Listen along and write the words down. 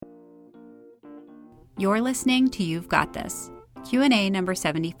You're listening to You've Got This, Q&A number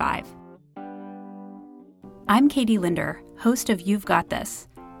 75. I'm Katie Linder, host of You've Got This.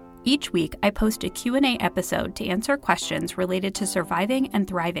 Each week, I post a Q&A episode to answer questions related to surviving and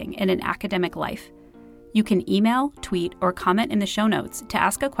thriving in an academic life. You can email, tweet, or comment in the show notes to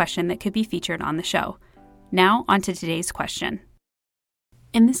ask a question that could be featured on the show. Now, on to today's question.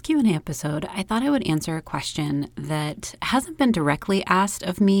 In this Q&A episode, I thought I would answer a question that hasn't been directly asked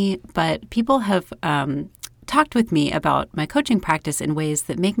of me, but people have talked with me about my coaching practice in ways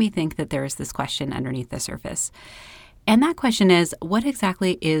that make me think that there is this question underneath the surface. And that question is, what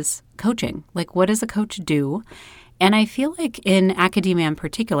exactly is coaching? Like, what does a coach do? And I feel like in academia in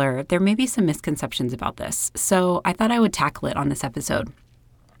particular, there may be some misconceptions about this. So I thought I would tackle it on this episode.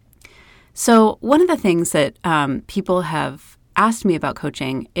 So one of the things that people have asked me about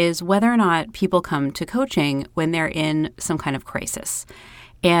coaching is whether or not people come to coaching when they're in some kind of crisis.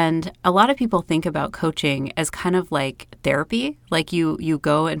 And a lot of people think about coaching as kind of like therapy, like you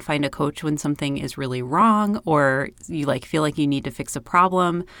go and find a coach when something is really wrong or you feel like you need to fix a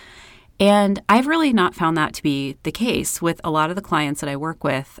problem. And I've really not found that to be the case with a lot of the clients that I work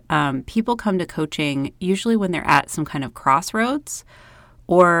with. People come to coaching usually when they're at some kind of crossroads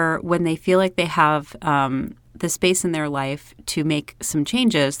or when they feel like they have the space in their life to make some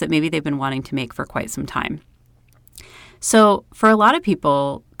changes that maybe they've been wanting to make for quite some time. So for a lot of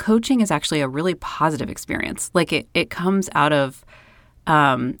people, coaching is actually a really positive experience. Like it comes out of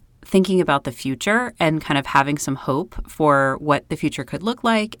thinking about the future and kind of having some hope for what the future could look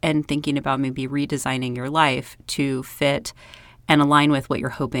like and thinking about maybe redesigning your life to fit and align with what you're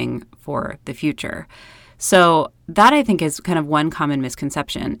hoping for the future. So that I think is kind of one common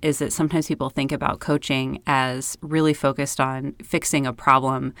misconception is that sometimes people think about coaching as really focused on fixing a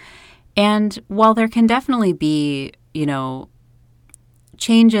problem. And while there can definitely be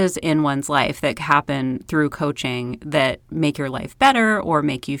changes in one's life that happen through coaching that make your life better or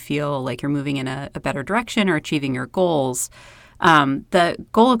make you feel like you're moving in a better direction or achieving your goals, the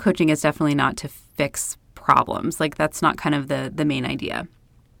goal of coaching is definitely not to fix problems. Like that's not kind of the main idea.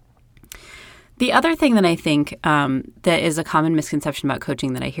 The other thing that I think that is a common misconception about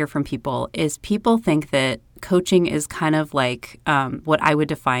coaching that I hear from people is people think that coaching is kind of like what I would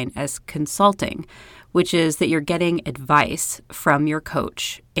define as consulting, which is that you're getting advice from your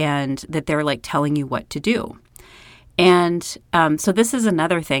coach and that they're like telling you what to do. And so this is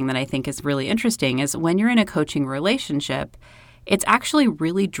another thing that I think is really interesting is when you're in a coaching relationship, it's actually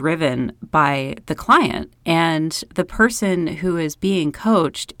really driven by the client. And the person who is being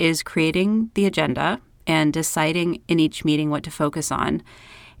coached is creating the agenda and deciding in each meeting what to focus on.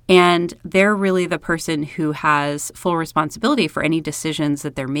 And they're really the person who has full responsibility for any decisions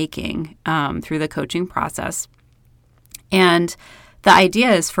that they're making through the coaching process. And the idea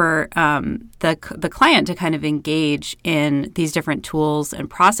is for the client to kind of engage in these different tools and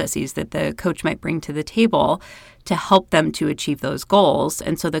processes that the coach might bring to the table to help them to achieve those goals.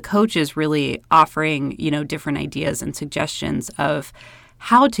 And so the coach is really offering, different ideas and suggestions of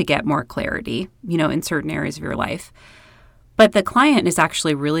how to get more clarity, in certain areas of your life. But the client is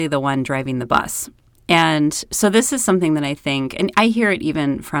actually really the one driving the bus. And so this is something that I think, and I hear it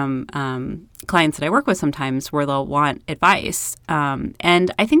even from clients that I work with sometimes where they'll want advice.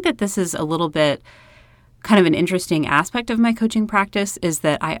 And I think that this is a little bit kind of an interesting aspect of my coaching practice is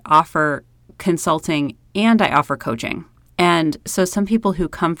that I offer consulting and I offer coaching. And so some people who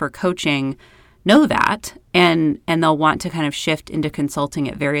come for coaching know that and they'll want to kind of shift into consulting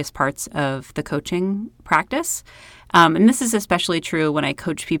at various parts of the coaching practice. And this is especially true when I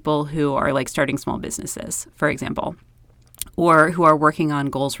coach people who are like starting small businesses, for example, or who are working on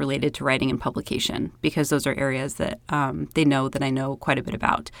goals related to writing and publication, because those are areas that they know that I know quite a bit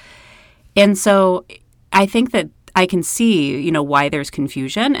about. And so I think that I can see, why there's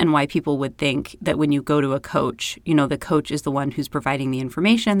confusion and why people would think that when you go to a coach, the coach is the one who's providing the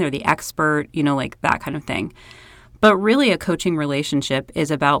information, they're the expert, like that kind of thing. But really a coaching relationship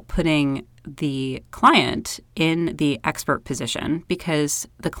is about putting the client in the expert position because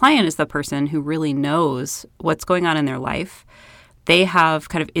the client is the person who really knows what's going on in their life. They have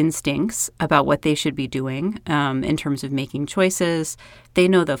kind of instincts about what they should be doing in terms of making choices. They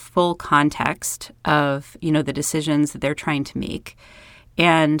know the full context of, the decisions that they're trying to make.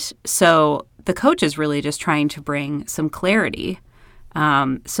 And so the coach is really just trying to bring some clarity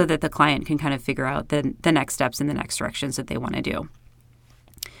so that the client can kind of figure out the next steps and the next directions that they want to do.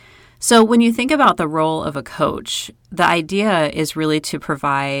 So when you think about the role of a coach, the idea is really to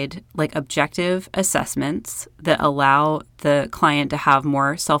provide like objective assessments that allow the client to have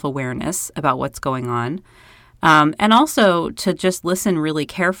more self-awareness about what's going on, and also to just listen really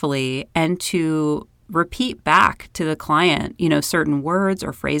carefully and to repeat back to the client, certain words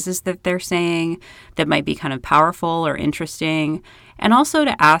or phrases that they're saying that might be kind of powerful or interesting. And also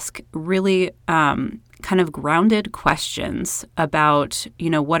to ask really kind of grounded questions about,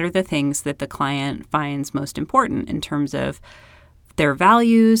 what are the things that the client finds most important in terms of their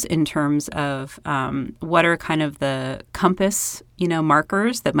values, in terms of what are kind of the compass,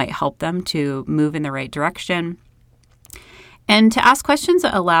 markers that might help them to move in the right direction. And to ask questions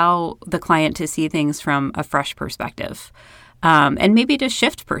that allow the client to see things from a fresh perspective. And maybe to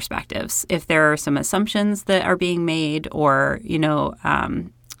shift perspectives if there are some assumptions that are being made or,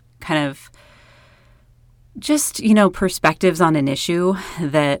 kind of just, perspectives on an issue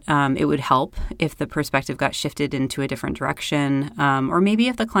that it would help if the perspective got shifted into a different direction. Or maybe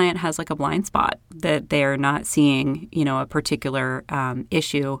if the client has like a blind spot that they're not seeing, a particular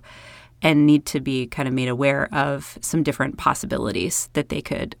issue and need to be kind of made aware of some different possibilities that they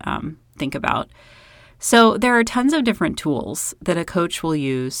could think about. So there are tons of different tools that a coach will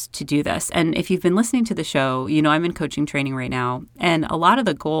use to do this. And if you've been listening to the show, I'm in coaching training right now. And a lot of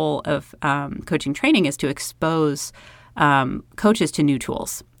the goal of coaching training is to expose coaches to new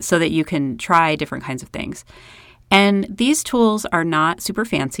tools so that you can try different kinds of things. And these tools are not super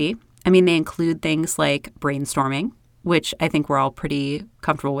fancy. I mean, they include things like brainstorming, which I think we're all pretty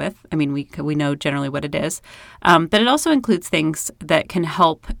comfortable with. I mean, we know generally what it is. But it also includes things that can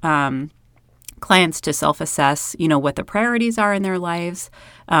help clients to self-assess, what the priorities are in their lives,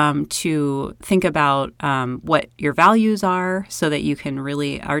 to think about what your values are so that you can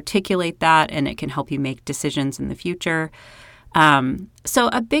really articulate that and it can help you make decisions in the future. So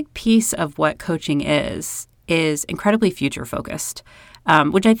a big piece of what coaching is incredibly future-focused,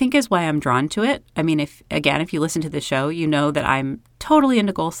 which I think is why I'm drawn to it. I mean, if you listen to the show, you know that I'm totally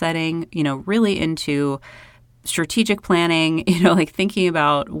into goal setting, really into strategic planning, like thinking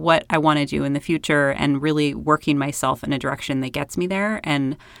about what I want to do in the future and really working myself in a direction that gets me there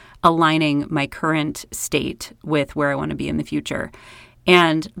and aligning my current state with where I want to be in the future.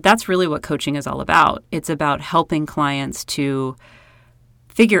 And that's really what coaching is all about. It's about helping clients to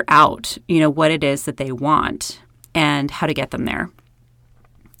figure out, what it is that they want and how to get them there.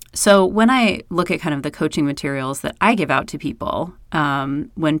 So when I look at kind of the coaching materials that I give out to people,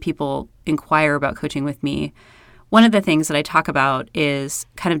 when people inquire about coaching with me, one of the things that I talk about is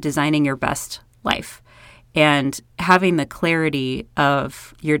kind of designing your best life and having the clarity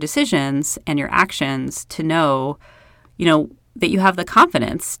of your decisions and your actions to know, that you have the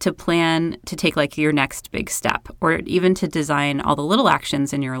confidence to plan to take like your next big step or even to design all the little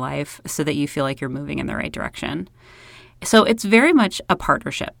actions in your life so that you feel like you're moving in the right direction. So it's very much a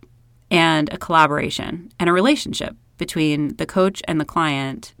partnership and a collaboration and a relationship between the coach and the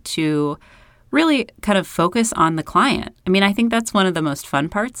client to really kind of focus on the client. I mean, I think that's one of the most fun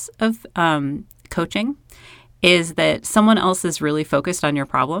parts of coaching is that someone else is really focused on your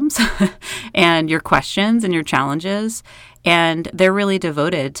problems and your questions and your challenges, and they're really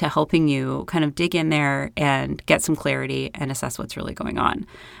devoted to helping you kind of dig in there and get some clarity and assess what's really going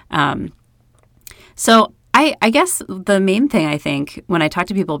on. So I guess the main thing I think when I talk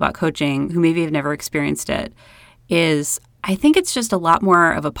to people about coaching who maybe have never experienced it is I think it's just a lot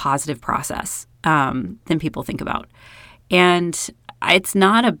more of a positive process than people think about. And it's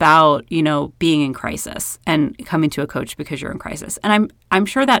not about, being in crisis and coming to a coach because you're in crisis. And I'm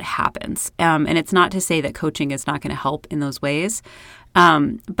sure that happens. And it's not to say that coaching is not going to help in those ways.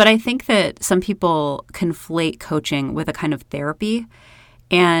 But I think that some people conflate coaching with a kind of therapy.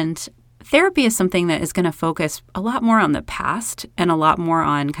 And therapy is something that is going to focus a lot more on the past and a lot more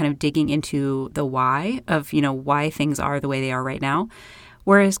on kind of digging into the why of, why things are the way they are right now.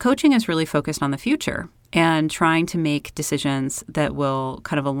 Whereas coaching is really focused on the future and trying to make decisions that will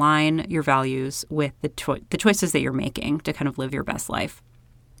kind of align your values with the choices that you're making to kind of live your best life.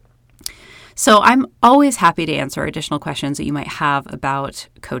 So I'm always happy to answer additional questions that you might have about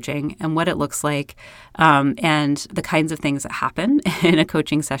coaching and what it looks like and the kinds of things that happen in a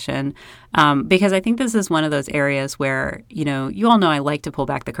coaching session, because I think this is one of those areas where, you all know I like to pull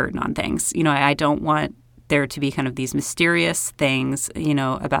back the curtain on things. I don't want there to be kind of these mysterious things,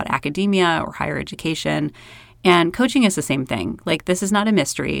 about academia or higher education. And coaching is the same thing. Like, this is not a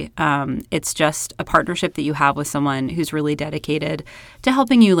mystery. It's just a partnership that you have with someone who's really dedicated to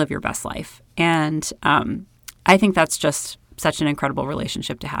helping you live your best life. And I think that's just such an incredible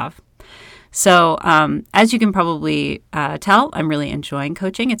relationship to have. So as you can probably tell, I'm really enjoying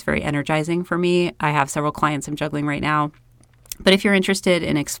coaching. It's very energizing for me. I have several clients I'm juggling right now. But if you're interested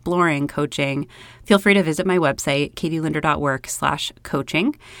in exploring coaching, feel free to visit my website,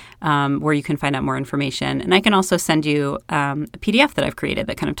 katielinder.work/coaching, where you can find out more information. And I can also send you a PDF that I've created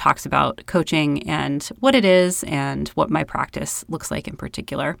that kind of talks about coaching and what it is and what my practice looks like in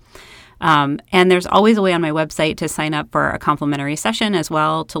particular. And there's always a way on my website to sign up for a complimentary session as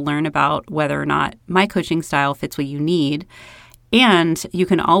well to learn about whether or not my coaching style fits what you need. And you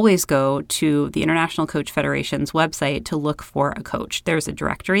can always go to the International Coach Federation's website to look for a coach. There's a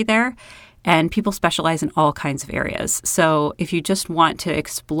directory there, and people specialize in all kinds of areas. So if you just want to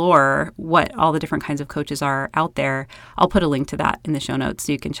explore what all the different kinds of coaches are out there, I'll put a link to that in the show notes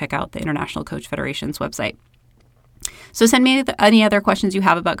so you can check out the International Coach Federation's website. So send me any other questions you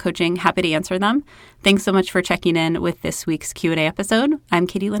have about coaching. Happy to answer them. Thanks so much for checking in with this week's Q&A episode. I'm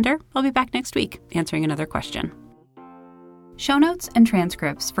Katie Linder. I'll be back next week answering another question. Show notes and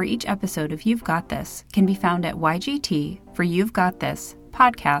transcripts for each episode of You've Got This can be found at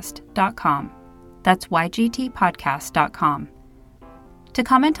ygtforyou'vegotthispodcast.com. That's ygtpodcast.com. To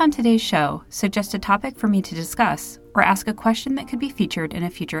comment on today's show, suggest a topic for me to discuss, or ask a question that could be featured in a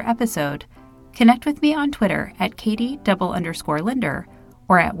future episode, connect with me on Twitter at Katie_Linder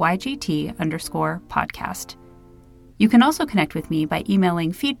or at YGT_podcast. You can also connect with me by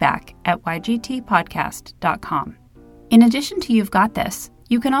emailing feedback at ygtpodcast.com. In addition to You've Got This,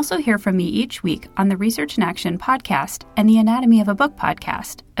 you can also hear from me each week on the Research in Action podcast and the Anatomy of a Book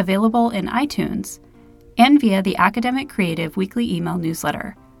podcast, available in iTunes, and via the Academic Creative weekly email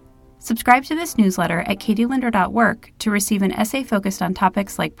newsletter. Subscribe to this newsletter at katielinder.work to receive an essay focused on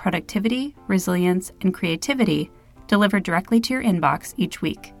topics like productivity, resilience, and creativity delivered directly to your inbox each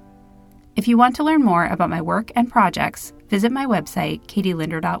week. If you want to learn more about my work and projects, visit my website,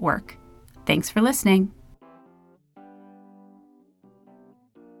 katielinder.work. Thanks for listening.